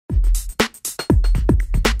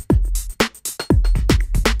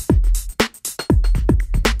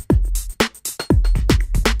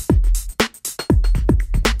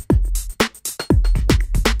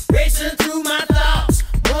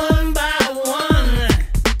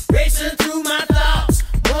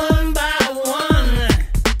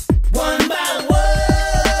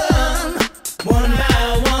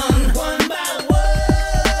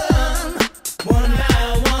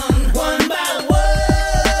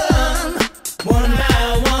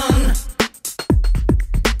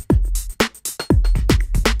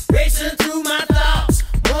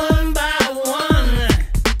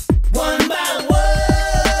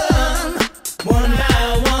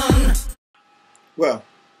Well,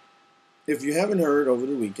 if you haven't heard over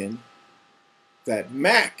the weekend that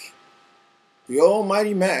Mac, the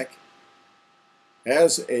almighty Mac,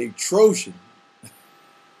 has a Trojan,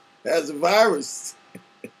 has a virus.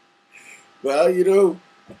 Well, and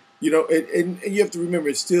you have to remember,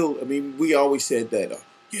 it's still. I mean, we always said that.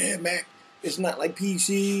 Yeah, Mac, it's not like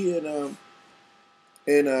PC,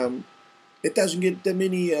 and it doesn't get that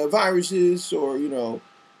many viruses or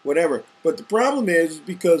whatever. But the problem is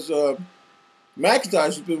because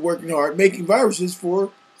Macintosh has been working hard making viruses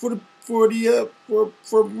for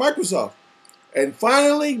Microsoft, and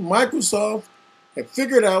finally Microsoft had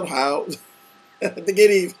figured out how to get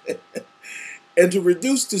even and to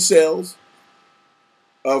reduce the sales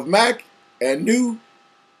of Mac and new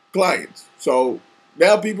clients. So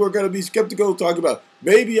now people are going to be skeptical, talking about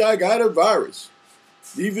maybe I got a virus.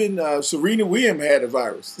 Even Serena Williams had a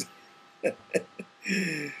virus.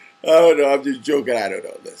 Oh no, I'm just joking. I don't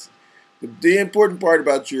know. Listen, the important part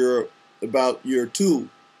about your tool,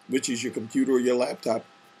 which is your computer or your laptop,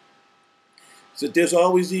 is that there's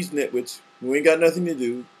always these nitwits who ain't got nothing to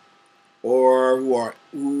do, or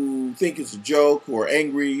who think it's a joke, who are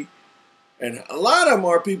angry, and a lot of them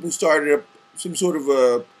are people who started up some sort of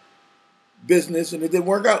a business and it didn't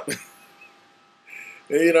work out.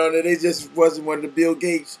 And they just wasn't one of the Bill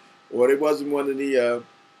Gates, or they wasn't one of the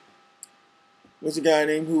what's the guy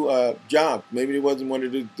named who Job. Maybe they wasn't one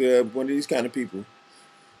of one of these kind of people.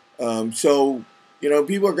 So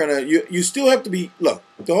people are gonna. You still have to be. Look,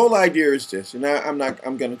 the whole idea is this, and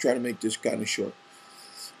I'm gonna try to make this kind of short.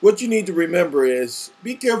 What you need to remember is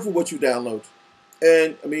be careful what you download.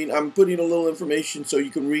 And I mean, I'm putting a little information so you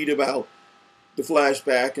can read about the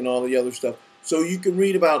flashback and all the other stuff. So you can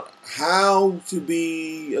read about how to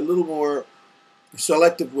be a little more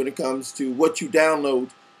selective when it comes to what you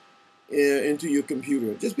download into your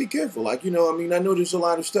computer. Just be careful. I know there's a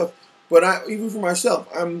lot of stuff, but even for myself,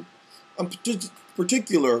 I'm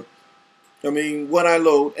particular. I mean, what I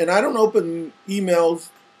load, and I don't open emails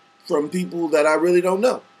from people that I really don't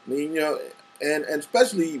know. I mean, and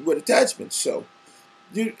especially with attachments. So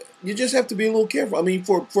you just have to be a little careful. I mean,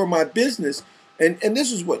 for my business, and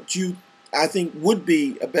this is what I think would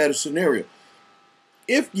be a better scenario.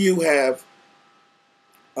 If you have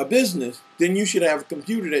a business, then you should have a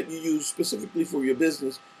computer that you use specifically for your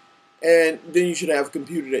business, and then you should have a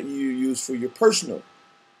computer that you use for your personal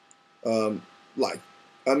life.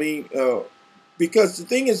 I mean, because the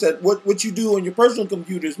thing is that what you do on your personal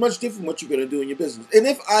computer is much different from what you're going to do in your business. And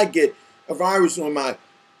if I get a virus on my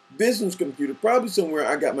business computer, probably somewhere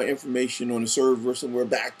I got my information on a server somewhere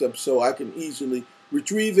backed up so I can easily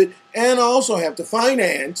retrieve it, and I also have to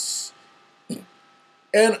finance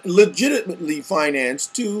and legitimately finance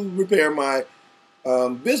to repair my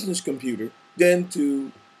business computer, then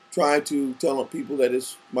to try to tell people that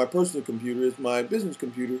it's my personal computer, it's my business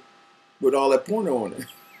computer with all that porno on it.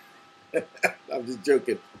 I'm just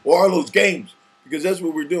joking. Or all those games, because that's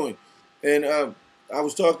what we're doing. And I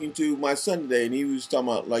was talking to my son today, and he was talking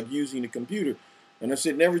about like using the computer. And I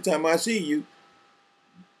said, and every time I see you,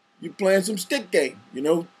 you're playing some stick game,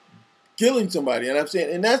 killing somebody. And I'm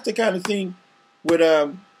saying, and that's the kind of thing with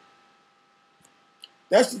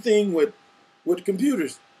that's the thing with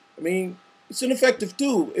computers. I mean, it's an effective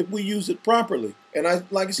tool if we use it properly. And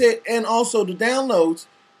like I said, and also the downloads,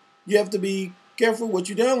 you have to be careful what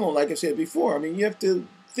you download. Like I said before, I mean, you have to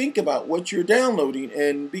think about what you're downloading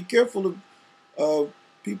and be careful of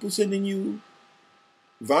people sending you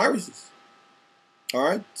viruses. All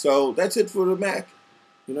right, so that's it for the Mac.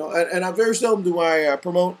 And I very seldom do I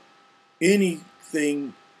promote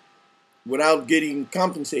anything without getting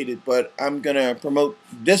compensated, but I'm gonna promote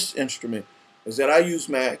this instrument. Is that I use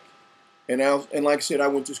Mac, and like I said, I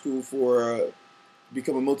went to school for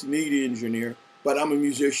become a multimedia engineer, but I'm a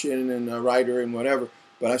musician and a writer and whatever.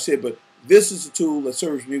 But I said, but this is a tool that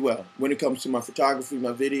serves me well when it comes to my photography,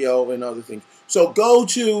 my video, and other things. So go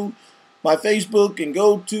to my Facebook and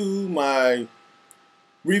go to my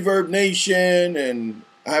Reverb Nation, and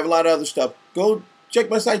I have a lot of other stuff. Go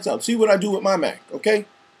check my sites out. See what I do with my Mac, okay?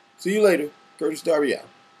 See you later. Curtis Darby out.